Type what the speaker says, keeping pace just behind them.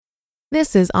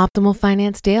This is Optimal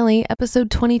Finance Daily, episode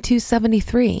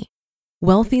 2273.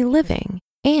 Wealthy living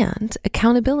and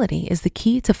accountability is the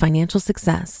key to financial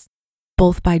success,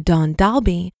 both by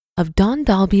Dahlby of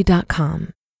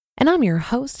Dahlby.com. And I'm your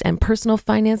host and personal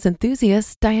finance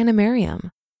enthusiast, Diana Merriam.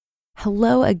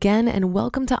 Hello again and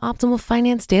welcome to Optimal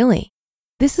Finance Daily.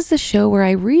 This is the show where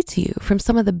I read to you from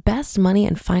some of the best money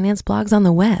and finance blogs on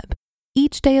the web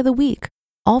each day of the week,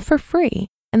 all for free,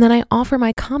 and then I offer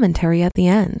my commentary at the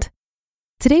end.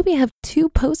 Today we have 2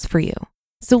 posts for you,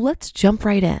 so let's jump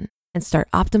right in and start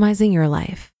optimizing your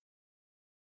life.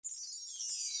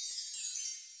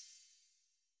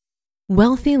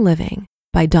 Wealthy Living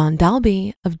by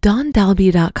Dahlby of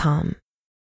Dahlby.com.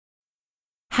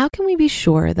 How can we be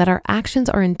sure that our actions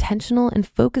are intentional and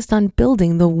focused on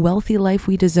building the wealthy life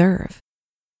we deserve?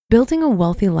 Building a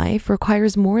wealthy life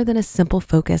requires more than a simple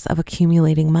focus of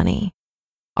accumulating money.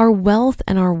 Our wealth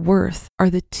and our worth are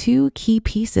the 2 key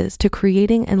pieces to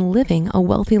creating and living a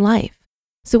wealthy life,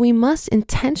 so we must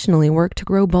intentionally work to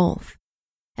grow both.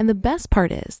 And the best part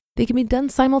is, they can be done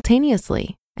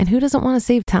simultaneously, and who doesn't want to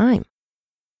save time?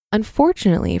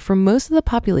 Unfortunately, for most of the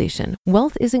population,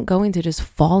 wealth isn't going to just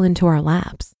fall into our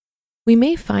laps. We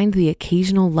may find the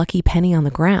occasional lucky penny on the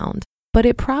ground, but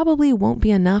it probably won't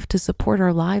be enough to support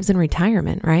our lives in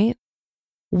retirement, right?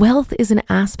 Wealth is an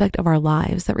aspect of our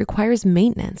lives that requires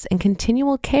maintenance and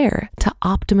continual care to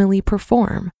optimally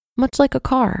perform, much like a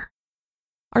car.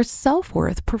 Our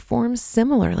self-worth performs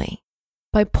similarly.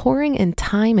 By pouring in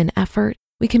time and effort,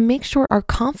 we can make sure our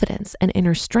confidence and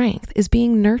inner strength is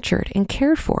being nurtured and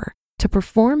cared for to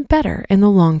perform better in the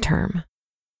long term.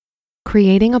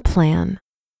 Creating a plan.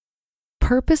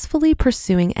 Purposefully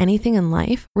pursuing anything in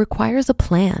life requires a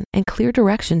plan and clear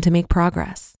direction to make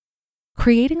progress.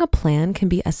 Creating a plan can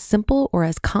be as simple or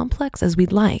as complex as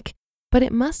we'd like, but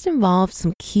it must involve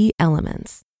some key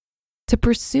elements. To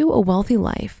pursue a wealthy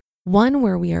life, one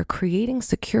where we are creating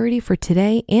security for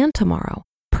today and tomorrow,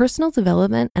 personal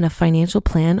development and a financial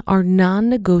plan are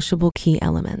non-negotiable key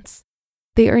elements.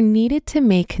 They are needed to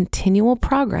make continual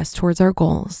progress towards our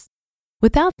goals.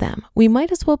 Without them, we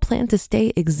might as well plan to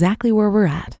stay exactly where we're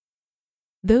at.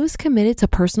 Those committed to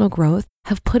personal growth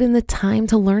have put in the time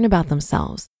to learn about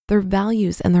themselves, their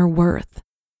values, and their worth.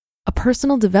 A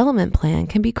personal development plan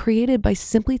can be created by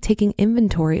simply taking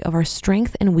inventory of our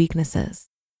strengths and weaknesses.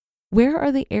 Where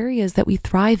are the areas that we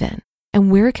thrive in, and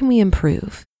where can we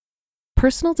improve?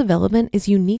 Personal development is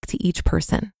unique to each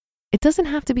person. It doesn't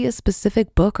have to be a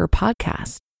specific book or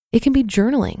podcast. It can be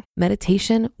journaling,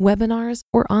 meditation, webinars,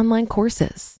 or online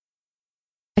courses.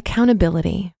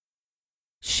 Accountability.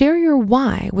 Share your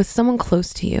why with someone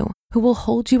close to you who will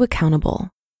hold you accountable.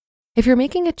 If you're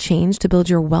making a change to build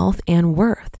your wealth and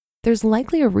worth, there's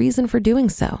likely a reason for doing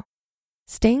so.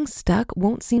 Staying stuck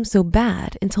won't seem so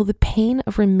bad until the pain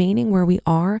of remaining where we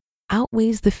are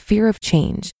outweighs the fear of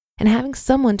change, and having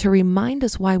someone to remind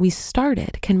us why we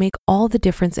started can make all the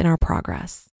difference in our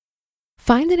progress.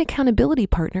 Find an accountability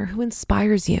partner who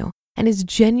inspires you and is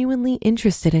genuinely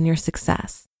interested in your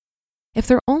success. If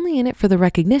they're only in it for the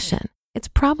recognition, it's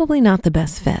probably not the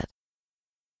best fit.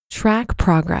 Track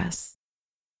progress.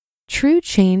 True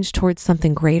change towards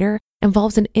something greater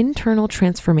involves an internal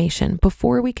transformation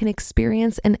before we can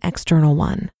experience an external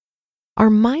one. Our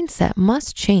mindset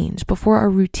must change before our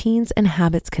routines and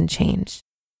habits can change.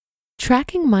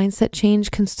 Tracking mindset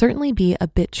change can certainly be a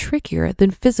bit trickier than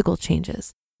physical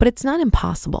changes, but it's not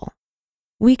impossible.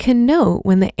 We can know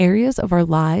when the areas of our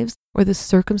lives or the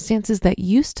circumstances that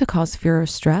used to cause fear or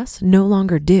stress no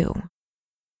longer do.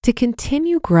 To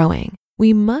continue growing,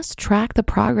 we must track the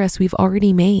progress we've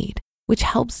already made, which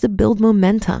helps to build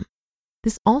momentum.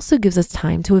 This also gives us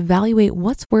time to evaluate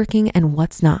what's working and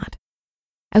what's not.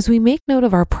 As we make note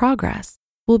of our progress,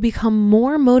 we'll become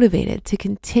more motivated to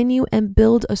continue and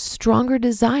build a stronger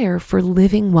desire for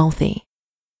living wealthy.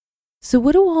 So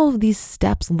what do all of these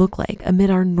steps look like amid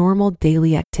our normal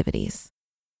daily activities?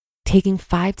 Taking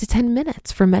 5 to 10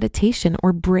 minutes for meditation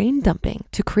or brain dumping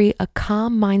to create a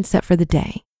calm mindset for the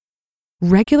day.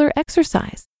 Regular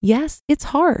exercise. Yes, it's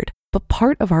hard, but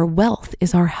part of our wealth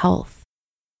is our health.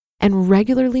 And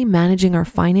regularly managing our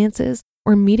finances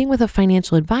or meeting with a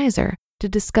financial advisor to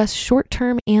discuss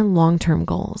short-term and long-term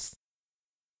goals.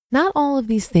 Not all of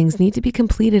these things need to be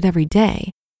completed every day,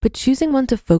 but choosing one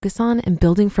to focus on and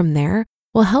building from there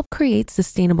will help create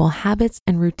sustainable habits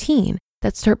and routine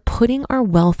that start putting our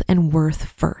wealth and worth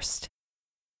first.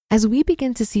 As we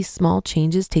begin to see small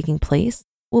changes taking place,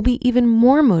 we'll be even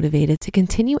more motivated to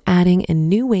continue adding in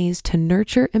new ways to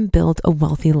nurture and build a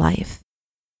wealthy life.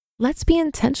 Let's be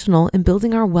intentional in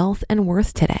building our wealth and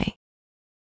worth today.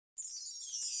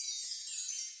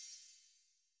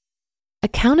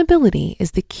 Accountability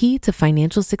is the key to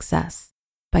financial success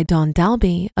by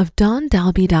Dahlby of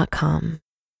Dahlby.com.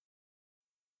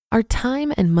 Our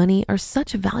time and money are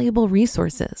such valuable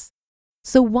resources.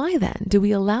 So why then do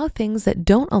we allow things that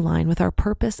don't align with our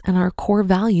purpose and our core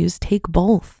values take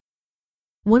both?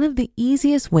 One of the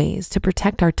easiest ways to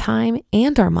protect our time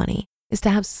and our money is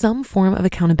to have some form of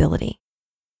accountability.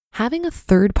 Having a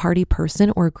third-party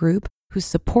person or group who's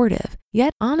supportive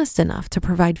yet honest enough to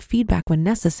provide feedback when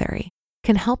necessary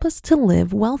can help us to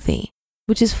live wealthy,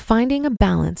 which is finding a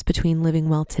balance between living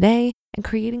well today and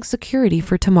creating security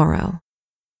for tomorrow.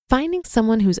 Finding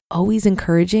someone who's always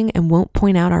encouraging and won't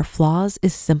point out our flaws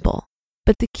is simple,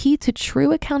 but the key to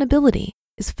true accountability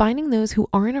is finding those who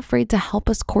aren't afraid to help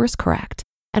us course correct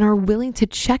and are willing to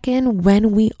check in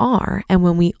when we are and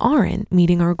when we aren't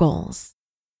meeting our goals.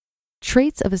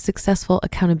 Traits of a successful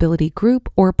accountability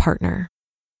group or partner: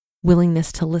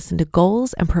 willingness to listen to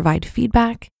goals and provide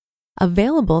feedback,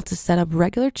 available to set up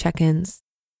regular check-ins,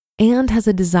 and has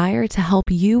a desire to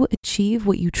help you achieve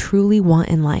what you truly want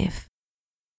in life.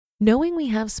 Knowing we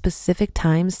have specific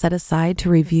times set aside to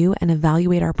review and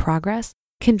evaluate our progress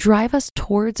can drive us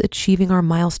towards achieving our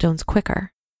milestones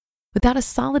quicker. Without a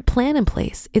solid plan in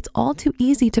place, it's all too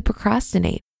easy to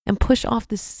procrastinate and push off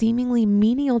the seemingly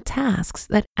menial tasks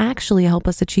that actually help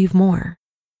us achieve more.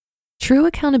 True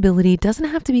accountability doesn't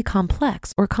have to be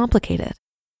complex or complicated.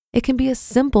 It can be as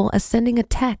simple as sending a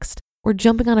text or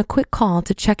jumping on a quick call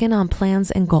to check in on plans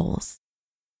and goals.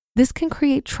 This can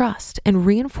create trust and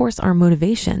reinforce our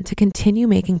motivation to continue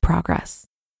making progress.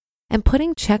 And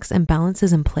putting checks and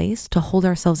balances in place to hold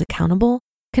ourselves accountable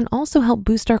can also help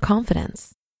boost our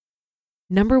confidence.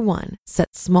 Number 1,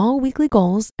 set small weekly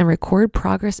goals and record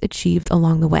progress achieved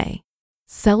along the way.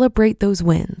 Celebrate those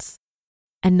wins.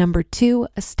 And number 2,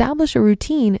 establish a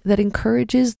routine that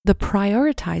encourages the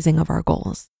prioritizing of our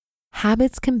goals.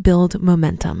 Habits can build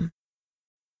momentum.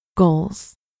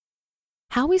 Goals.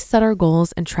 How we set our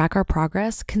goals and track our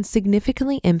progress can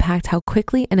significantly impact how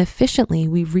quickly and efficiently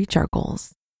we reach our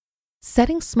goals.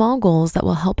 Setting small goals that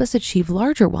will help us achieve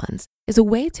larger ones is a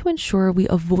way to ensure we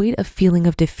avoid a feeling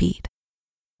of defeat.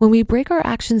 When we break our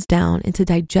actions down into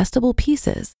digestible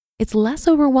pieces, it's less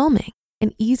overwhelming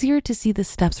and easier to see the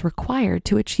steps required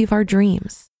to achieve our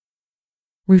dreams.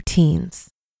 Routines.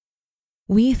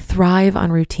 We thrive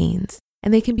on routines,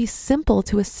 and they can be simple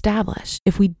to establish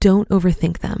if we don't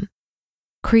overthink them.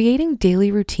 Creating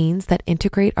daily routines that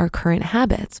integrate our current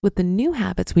habits with the new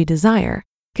habits we desire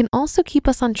can also keep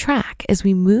us on track as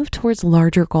we move towards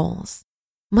larger goals.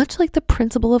 Much like the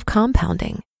principle of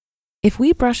compounding, if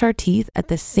we brush our teeth at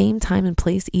the same time and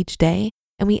place each day,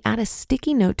 and we add a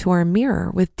sticky note to our mirror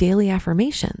with daily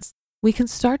affirmations, we can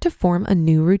start to form a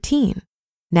new routine.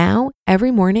 Now,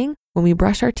 every morning when we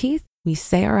brush our teeth, we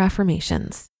say our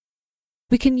affirmations.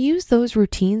 We can use those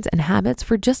routines and habits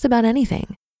for just about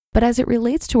anything, but as it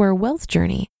relates to our wealth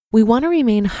journey, we want to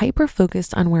remain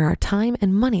hyper-focused on where our time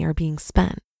and money are being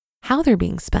spent, how they're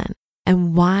being spent,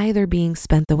 and why they're being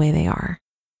spent the way they are.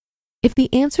 If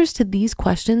the answers to these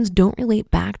questions don't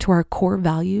relate back to our core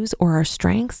values or our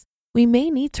strengths, we may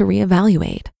need to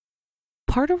reevaluate.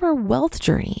 Part of our wealth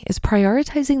journey is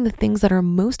prioritizing the things that are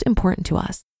most important to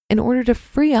us in order to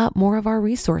free up more of our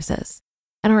resources.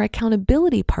 And our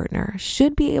accountability partner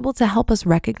should be able to help us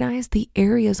recognize the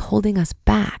areas holding us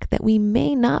back that we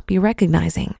may not be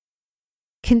recognizing.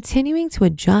 Continuing to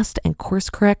adjust and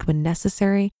course correct when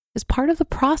necessary is part of the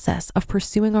process of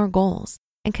pursuing our goals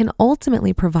and can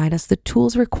ultimately provide us the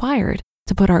tools required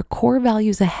to put our core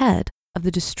values ahead of the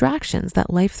distractions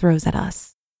that life throws at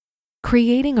us.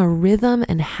 Creating a rhythm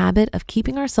and habit of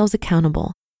keeping ourselves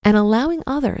accountable and allowing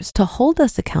others to hold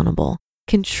us accountable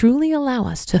can truly allow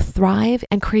us to thrive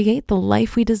and create the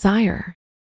life we desire.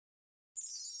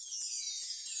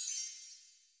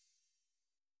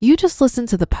 You just listened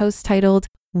to the post titled,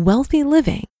 "Wealthy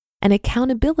Living and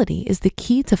Accountability is the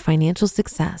Key to Financial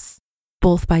Success,"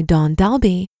 both by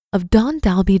Dahlby of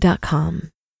Dahlby.com.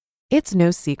 It's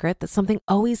no secret that something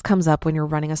always comes up when you're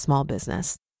running a small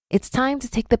business. It's time to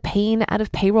take the pain out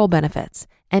of payroll benefits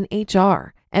and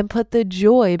HR and put the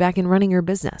joy back in running your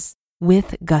business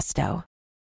with Gusto.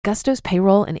 Gusto's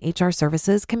payroll and HR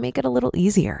services can make it a little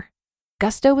easier.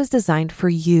 Gusto was designed for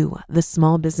you, the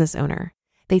small business owner.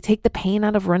 They take the pain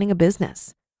out of running a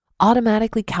business,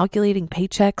 automatically calculating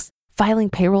paychecks, filing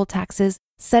payroll taxes,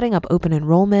 setting up open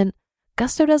enrollment.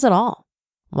 Gusto does it all.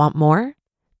 Want more?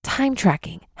 Time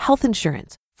tracking, health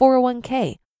insurance,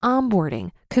 401k,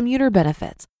 onboarding, commuter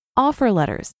benefits, offer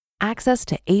letters, access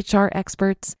to HR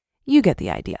experts. You get the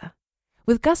idea.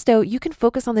 With Gusto, you can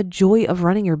focus on the joy of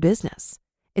running your business.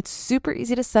 It's super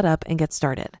easy to set up and get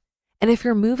started. And if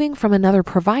you're moving from another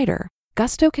provider,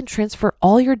 Gusto can transfer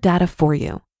all your data for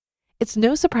you. It's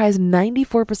no surprise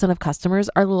 94% of customers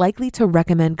are likely to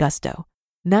recommend Gusto.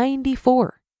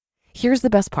 94. Here's the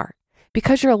best part.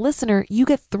 Because you're a listener, you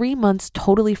get 3 months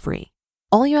totally free.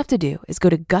 All you have to do is go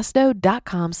to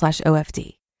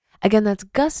gusto.com/OFD. Again, that's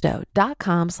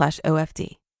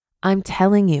gusto.com/OFD. I'm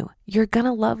telling you, you're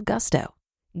gonna love Gusto.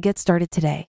 Get started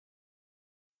today.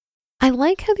 I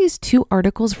like how these two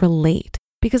articles relate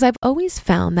because I've always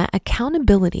found that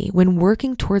accountability when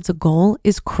working towards a goal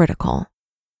is critical.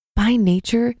 By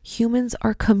nature, humans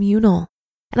are communal,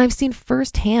 and I've seen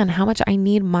firsthand how much I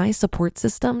need my support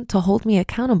system to hold me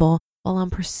accountable while I'm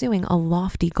pursuing a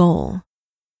lofty goal.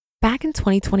 Back in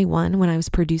 2021, when I was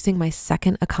producing my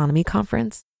second economy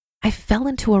conference, I fell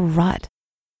into a rut.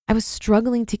 I was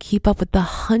struggling to keep up with the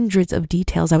hundreds of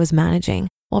details I was managing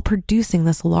while producing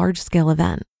this large-scale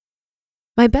event.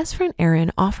 My best friend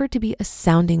Erin offered to be a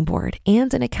sounding board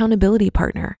and an accountability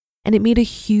partner, and it made a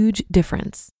huge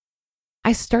difference.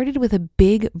 I started with a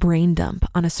big brain dump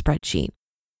on a spreadsheet.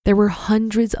 There were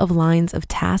hundreds of lines of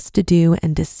tasks to do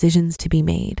and decisions to be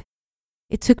made.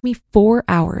 It took me 4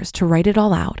 hours to write it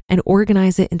all out and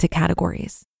organize it into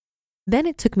categories. Then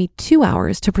it took me 2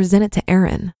 hours to present it to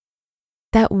Erin.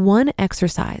 That one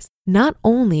exercise not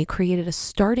only created a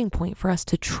starting point for us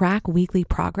to track weekly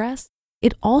progress,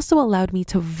 it also allowed me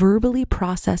to verbally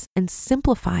process and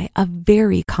simplify a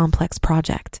very complex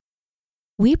project.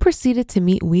 We proceeded to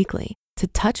meet weekly to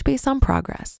touch base on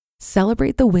progress,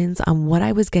 celebrate the wins on what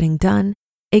I was getting done,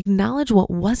 acknowledge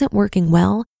what wasn't working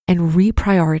well, and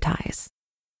reprioritize.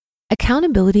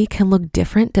 Accountability can look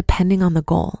different depending on the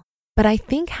goal, but I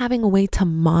think having a way to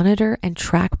monitor and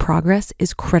track progress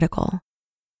is critical.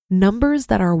 Numbers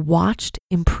that are watched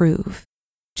improve.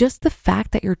 Just the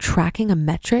fact that you're tracking a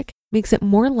metric makes it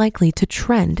more likely to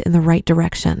trend in the right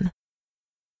direction.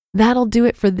 That'll do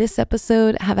it for this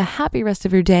episode. Have a happy rest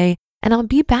of your day, and I'll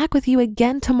be back with you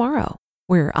again tomorrow,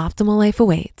 where your optimal life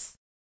awaits.